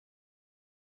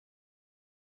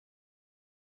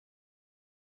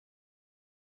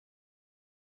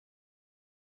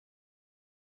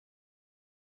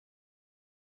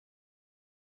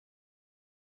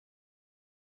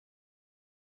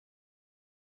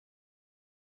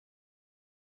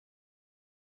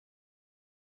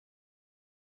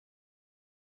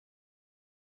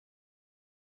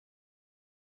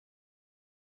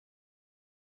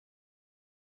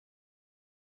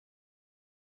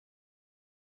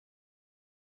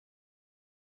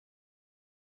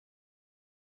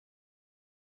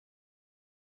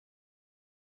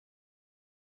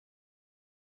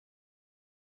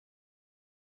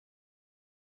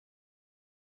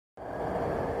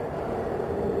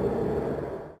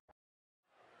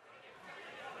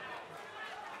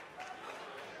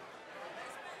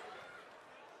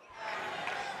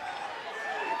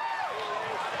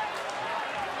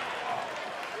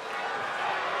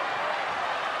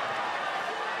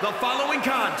The following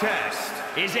contest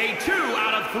is a 2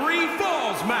 out of 3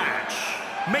 falls match.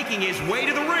 Making his way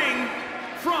to the ring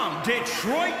from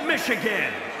Detroit,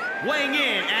 Michigan, weighing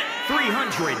in at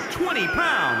 320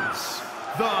 pounds,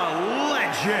 the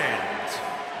legend,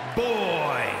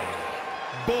 Boy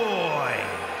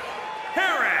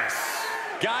Harris.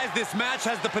 Guys, this match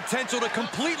has the potential to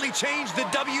completely change the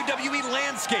WWE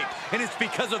landscape, and it's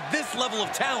because of this level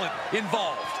of talent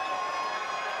involved.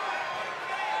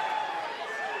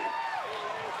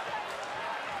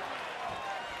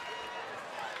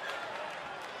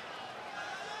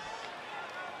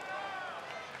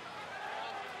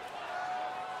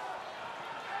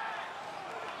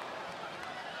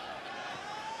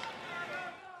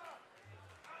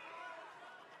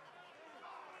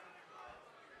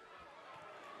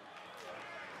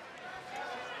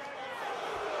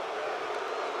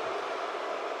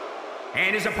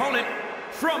 And his opponent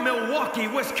from Milwaukee,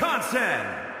 Wisconsin,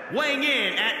 weighing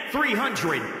in at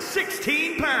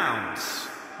 316 pounds,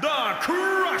 the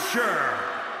Crusher.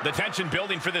 The tension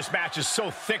building for this match is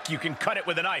so thick you can cut it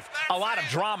with a knife. A lot of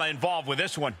drama involved with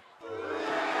this one.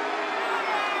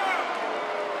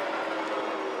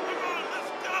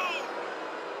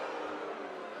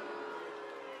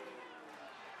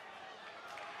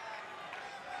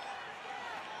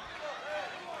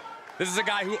 This is a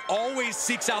guy who always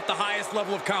seeks out the highest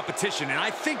level of competition, and I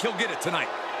think he'll get it tonight.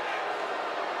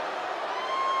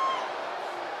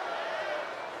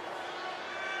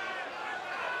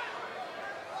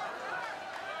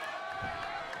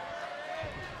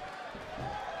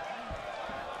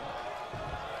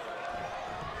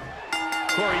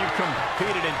 Corey, you've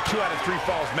competed in 2 out of 3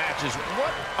 falls matches.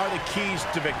 What are the keys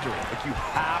to victory? Like, you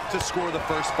have to score the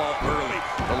first fall early.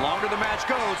 The longer the match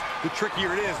goes, the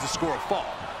trickier it is to score a fall.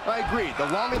 I agree. The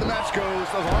longer the match goes,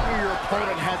 the longer your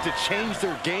opponent has to change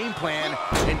their game plan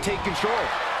and take control.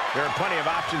 There are plenty of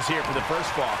options here for the first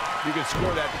fall. You can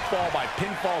score that fall by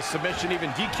pinfall, submission,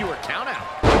 even DQ or countout.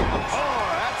 Oh,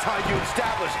 that's how you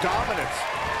establish dominance.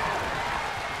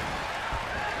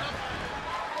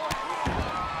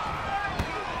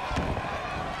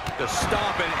 The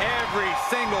stomp in every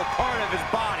single part of his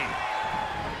body.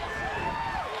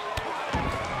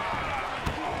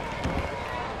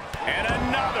 And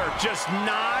another just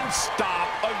non-stop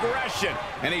aggression.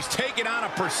 And he's taking on a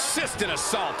persistent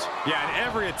assault. Yeah, and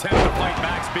every attempt to fight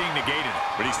back's being negated.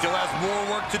 But he still has more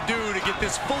work to do to get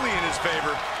this fully in his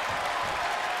favor.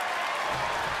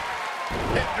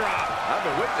 Hip drop. I've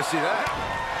been waiting to see that.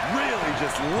 Really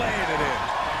just laying it in.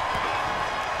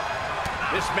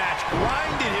 This match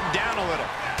grinded him down a little.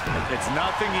 It's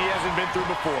nothing he hasn't been through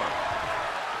before.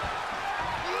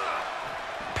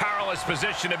 Powerless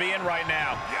position to be in right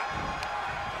now.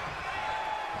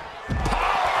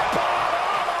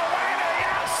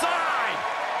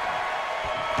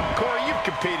 Corey, you've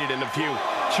competed in a few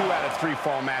 2 out of 3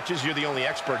 fall matches. You're the only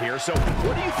expert here. So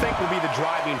what do you think will be the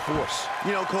driving force?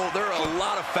 You know, Cole, there are a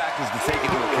lot of factors to take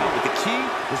into account, but the key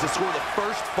is to score the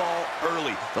first fall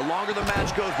early. The longer the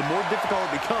match goes, the more difficult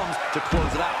it becomes to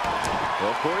close it out.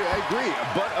 Well, Corey, I agree,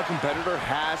 but a competitor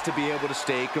has to be able to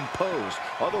stay composed.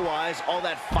 Otherwise, all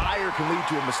that fire can lead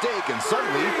to a mistake, and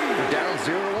suddenly you're down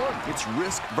 0-1. It's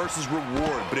risk versus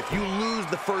reward, but if you lose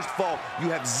the first fall, you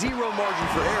have zero margin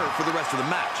for error for the rest of the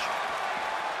match.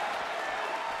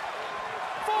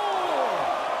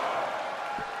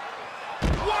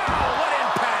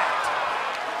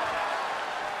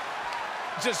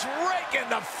 Just raking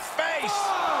the face,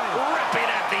 ripping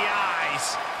at the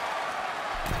eyes.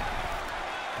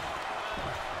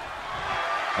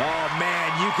 Oh, man,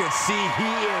 you can see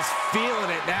he is feeling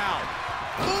it now.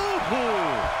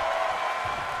 Ooh.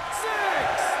 6.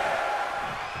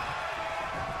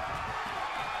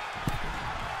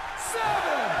 7.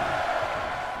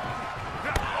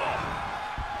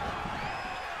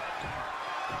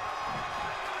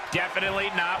 Definitely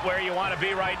not where you want to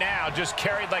be right now. Just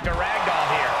carried like a rag doll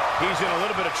here. He's in a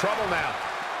little bit of trouble now.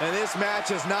 And this match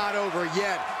is not over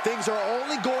yet. Things are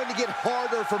only going to get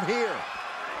harder from here.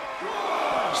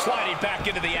 Sliding back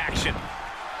into the action.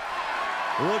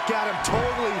 Look at him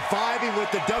totally vibing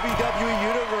with the WWE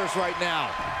Universe right now.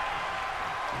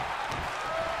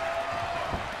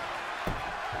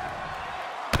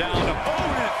 Down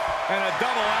opponent and a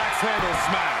double axe handle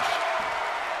smash.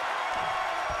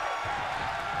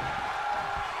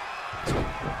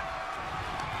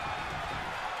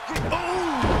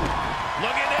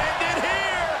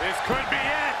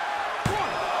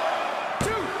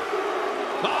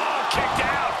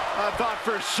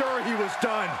 For sure he was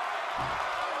done.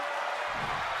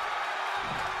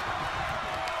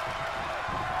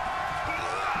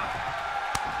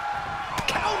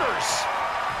 Counters.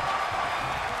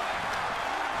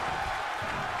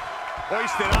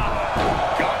 Hoisted up.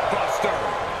 Gutbuster.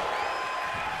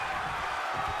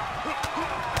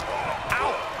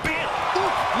 Ow. Bam.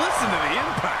 Ooh, listen to the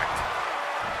impact.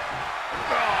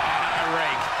 Oh,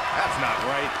 rake. That's not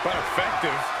right, but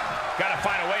effective. Got to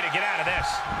find a way to get out of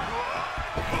this.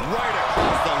 Right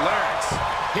across the larynx.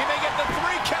 He may get the 3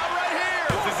 count right here.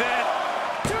 This is it.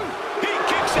 2. He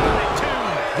kicks out at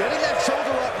 2. Getting that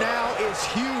shoulder up now is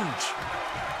huge.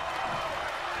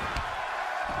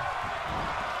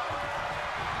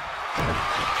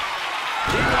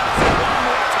 He wants it one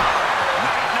more time.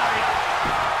 Night.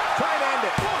 Try and end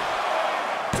it. 1,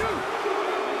 2,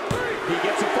 3. He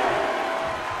gets a fall.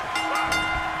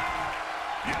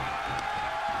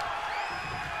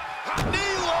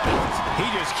 Knee lift. He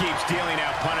just keeps dealing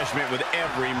out punishment with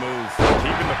every move.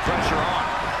 Keeping the pressure on.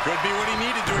 Could be what he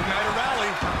needed to ignite a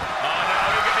rally. Oh, no,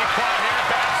 he could be caught here.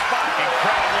 Bad spot.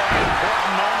 Incredible,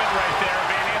 important moment right there,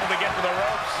 being able to get to the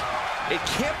ropes. It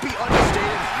can't be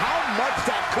understated how much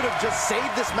that could have just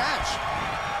saved this match.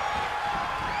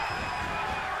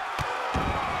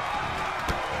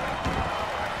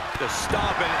 The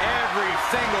stomp in every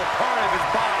single part of his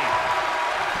body.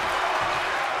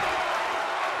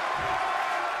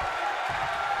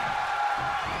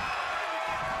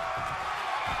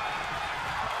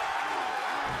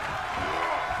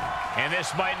 And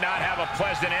this might not have a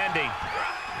pleasant ending.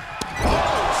 Oh,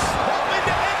 something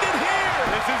to end it here.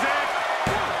 This is it.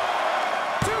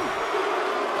 2.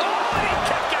 Oh, and he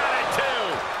kicked out at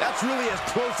 2. That's really as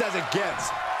close as it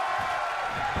gets.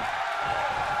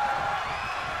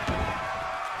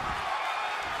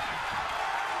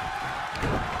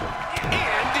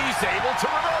 And he's able to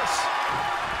reverse.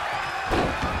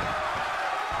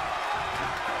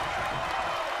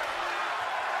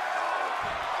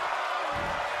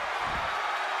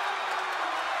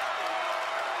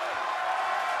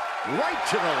 Right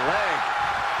to the leg.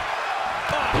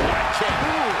 Oh, what a kick.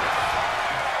 Ooh.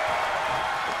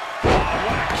 Oh,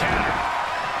 what a counter.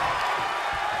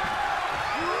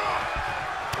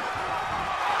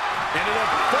 Into the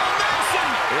full Nelson.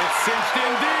 It's cinched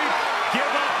in deep. Give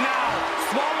up now.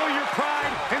 Swallow your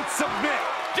pride and submit.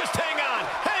 Just hang on.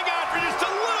 Hang on for just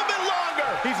a little bit longer.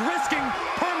 He's risking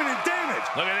permanent damage.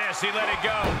 Look at this. He let it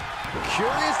go.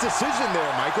 Curious decision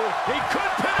there, Michael. He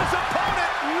could pin his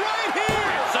opponent right here.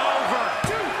 It's over.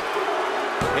 2.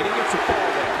 And he gets a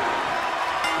fall there.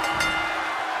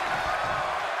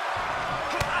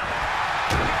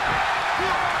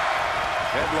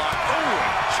 Headlock. Oh,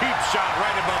 cheap shot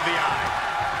right above the eye.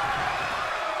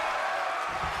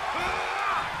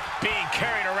 Being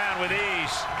carried around with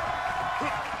ease.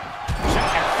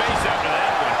 Shot your face after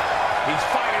that one. He's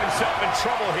finding himself in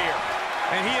trouble here.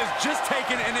 And he has just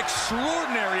taken an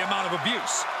extraordinary amount of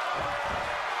abuse.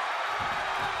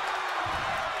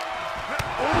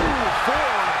 Ooh,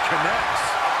 forearm connects.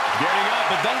 Getting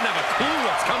up, but doesn't have a clue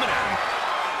what's coming at him.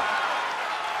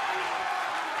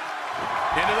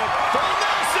 Into the full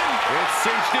Nelson. It's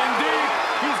cinched in deep.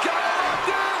 He's got it locked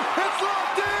in. It's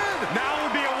locked in. Now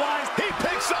would be a wise. He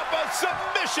picks up a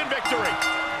submission victory.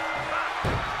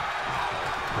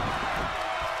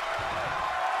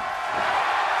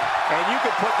 And you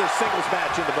can put this singles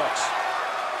match in the books.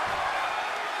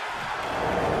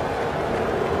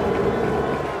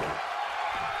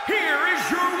 Here is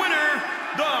your winner,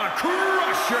 The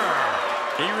Crusher.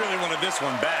 He really wanted this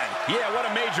one bad. Yeah, what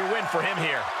a major win for him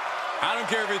here. I don't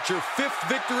care if it's your 5th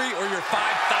victory or your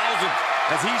 5,000th.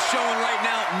 As he's showing right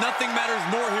now, nothing matters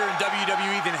more here in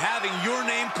WWE than having your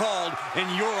name called and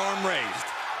your arm raised.